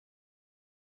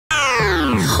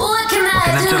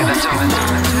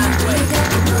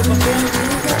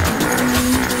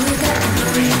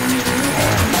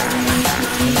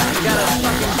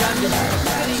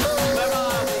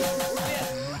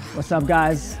What's up,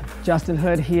 guys? Justin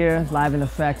Hood here, live in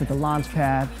effect at the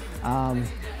Launchpad.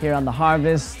 Here on the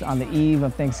harvest, on the eve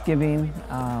of Thanksgiving.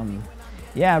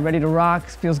 Yeah, ready to rock.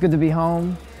 Feels good to be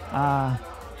home.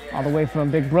 All the way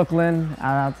from big Brooklyn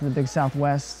out to the big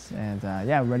Southwest, and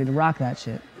yeah, ready to rock that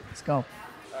shit. Let's go. All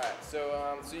right, so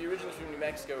you're originally from New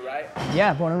Mexico, right?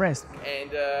 Yeah, born and raised.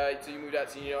 And so you moved out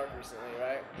to New York recently,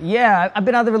 right? Yeah, I've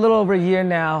been out there a little over a year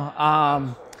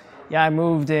now. Yeah, I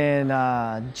moved in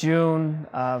June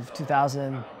of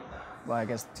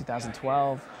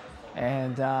 2012.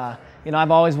 And you know,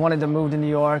 I've always wanted to move to New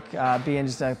York, being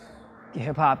just a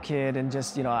hip-hop kid, and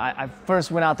just, you know, I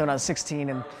first went out there when I was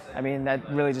 16, and I mean, that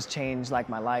really just changed like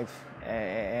my life.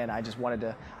 And I just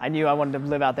I knew I wanted to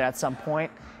live out there at some point,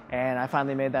 and I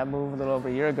finally made that move a little over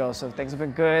a year ago. So things have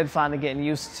been good, finally getting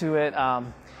used to it.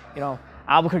 You know,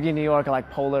 Albuquerque and New York are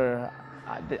like polar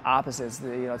the opposites.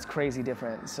 You know, it's crazy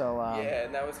different. So yeah,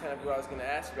 and that was kind of what I was going to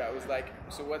ask about. Was like,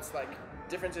 so what's like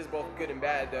differences, both good and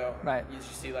bad, though? Right. You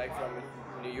see like from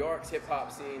New York's hip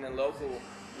hop scene and local,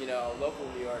 you know, local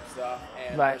New York stuff,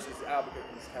 and versus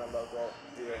Albuquerque's kind of local.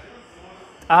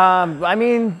 I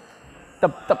mean, the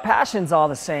passion's all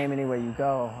the same anywhere you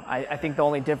go. I think the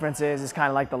only difference is kind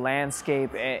of like the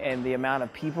landscape and the amount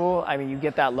of people. I mean, you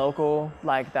get that local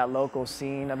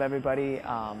scene of everybody.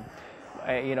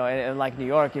 You know, and like New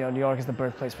York, you know, New York is the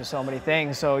birthplace for so many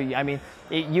things. So I mean,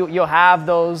 you'll have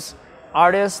those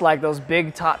artists, like those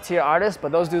big top tier artists,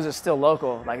 but those dudes are still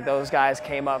local. Like those guys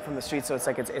came up from the streets, so it's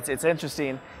like it's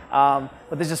interesting. But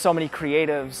there's just so many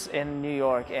creatives in New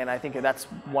York, and I think that's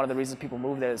one of the reasons people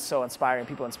move there. It's so inspiring.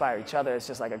 People inspire each other. It's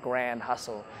just like a grand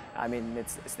hustle. I mean,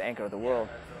 it's the anchor of the world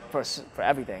for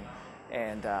everything,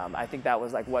 and I think that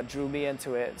was like what drew me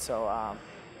into it. So.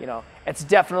 You know, it's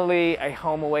definitely a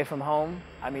home away from home.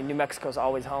 I mean, New Mexico's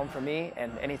always home for me,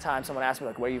 and anytime someone asks me,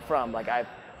 like, where are you from? Like, I,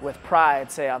 with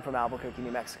pride, say I'm from Albuquerque,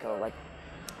 New Mexico. Like,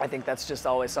 I think that's just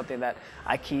always something that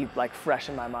I keep, like, fresh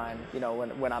in my mind, you know,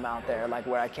 when I'm out there, like,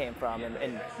 where I came from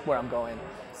and where I'm going.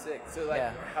 Sick. So, like,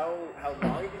 how long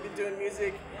have you been doing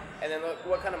music? And then, look,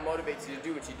 what kind of motivates you to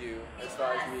do what you do as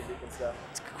far as music and stuff?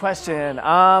 It's a good question.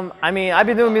 I mean, I've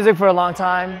been doing music for a long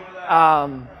time.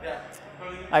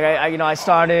 Like you know, I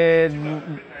started,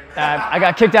 I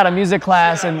got kicked out of music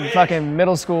class in fucking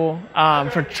middle school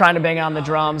for trying to bang on the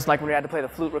drums, like when we had to play the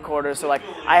flute recorder. So like,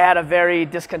 I had a very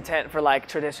discontent for like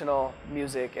traditional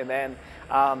music. And then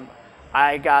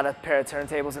I got a pair of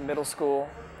turntables in middle school.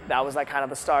 That was like kind of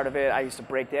the start of it. I used to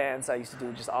break dance. I used to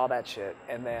do just all that shit.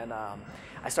 And then I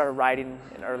started writing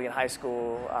early in high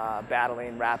school,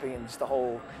 battling, rapping, and just the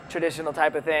whole traditional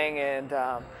type of thing.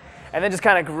 And then just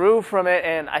kind of grew from it,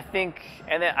 and I think,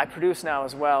 and then I produce now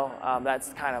as well.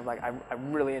 That's kind of like, I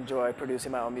really enjoy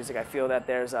producing my own music. I feel that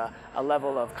there's a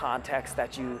level of context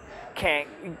that you can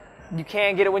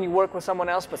get it when you work with someone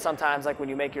else, but sometimes like when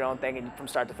you make your own thing, and from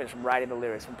start to finish, from writing the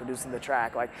lyrics, from producing the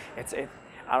track, like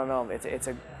I don't know, it's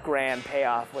a grand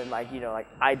payoff when, like, you know, like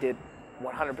I did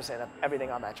 100% of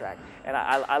everything on that track. And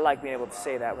I like being able to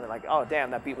say that when they're like, oh,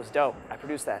 damn, that beat was dope. I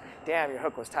produced that. Damn, your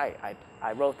hook was tight.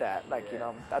 I wrote that. Like, you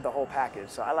know, the whole package.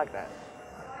 So I like that.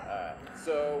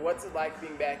 So what's it like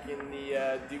being back in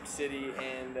the Duke City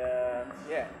and,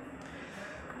 yeah?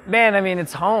 Man, I mean,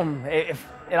 it's home. It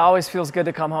always feels good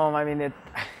to come home. I mean,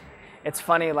 it's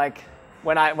funny, like,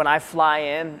 when I fly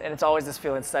in, and it's always this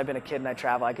feeling, since I've been a kid and I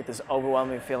travel, I get this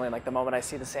overwhelming feeling, like the moment I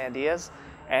see the Sandias.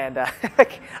 And I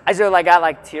sort of like got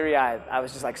like teary-eyed. I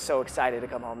was just like so excited to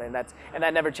come home, and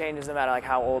that never changes no matter like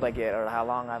how old I get or how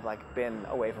long I've like been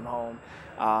away from home.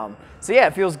 So yeah,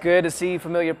 it feels good to see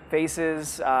familiar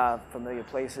faces, familiar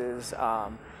places.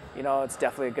 You know, it's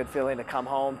definitely a good feeling to come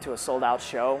home to a sold-out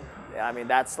show. I mean,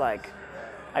 that's like,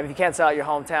 I mean, if you can't sell out your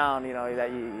hometown, you know,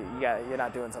 that you're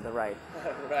not doing something right.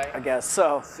 Right. I guess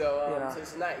so. So, you know. So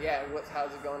tonight, yeah,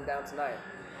 how's it going down tonight?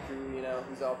 You know,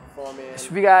 who's all performing?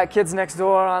 We got Kids Next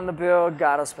Door on the bill,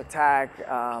 Gaddo Spekktakk,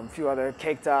 a few other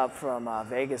Caked Up from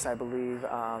Vegas, I believe.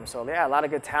 So yeah, a lot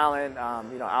of good talent.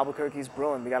 You know, Albuquerque's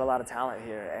brewing. We got a lot of talent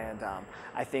here, and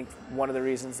I think one of the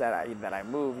reasons that I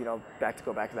moved, you know,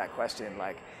 go back to that question,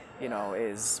 like, you know,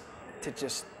 is to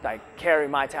just like carry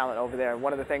my talent over there.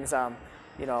 One of the things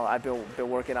you know, I've been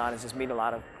working on is just meeting a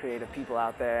lot of creative people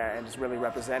out there and just really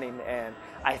representing. And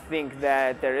I think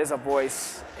that there is a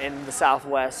voice in the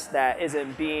Southwest that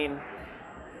isn't being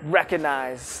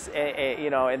recognized, you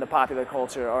know, in the popular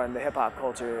culture or in the hip hop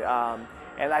culture.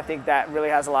 And I think that really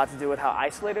has a lot to do with how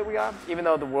isolated we are. Even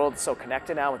though the world is so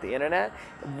connected now with the internet,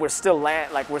 we're still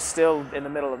in the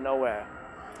middle of nowhere.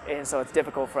 And so it's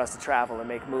difficult for us to travel and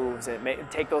make moves and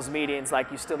take those meetings.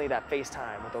 Like, you still need that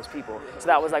FaceTime with those people. So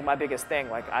that was like my biggest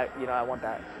thing. Like, I want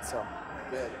that. So.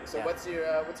 Good. So what's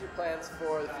your plans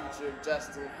for the future of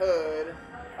Justin Hood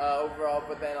overall,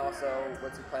 but then also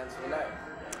what's your plans for tonight?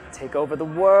 Take over the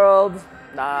world.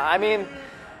 Nah, I mean,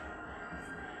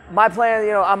 my plan,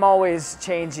 you know, I'm always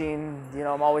changing, you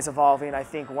know, I'm always evolving. I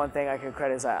think one thing I can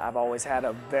credit is I've always had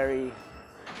a very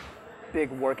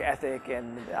big work ethic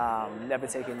and never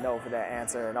taking no for that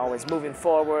answer, and always moving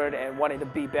forward and wanting to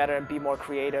be better and be more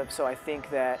creative. So I think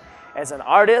that as an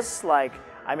artist, like,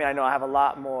 I mean, I know I have a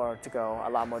lot more to go, a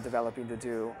lot more developing to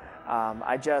do.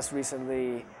 I just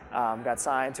recently got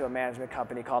signed to a management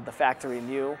company called The Factory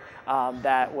New.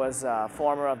 That was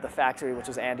former of The Factory, which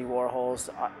was Andy Warhol's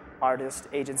artist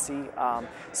agency.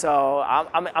 So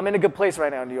I'm in a good place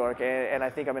right now in New York, and I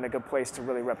think I'm in a good place to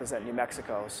really represent New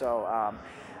Mexico. So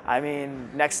I mean,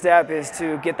 next step is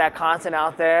to get that content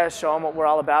out there, show them what we're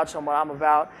all about, show them what I'm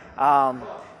about,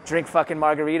 drink fucking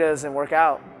margaritas and work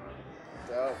out.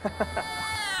 Dope.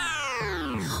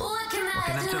 What can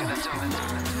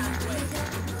I do?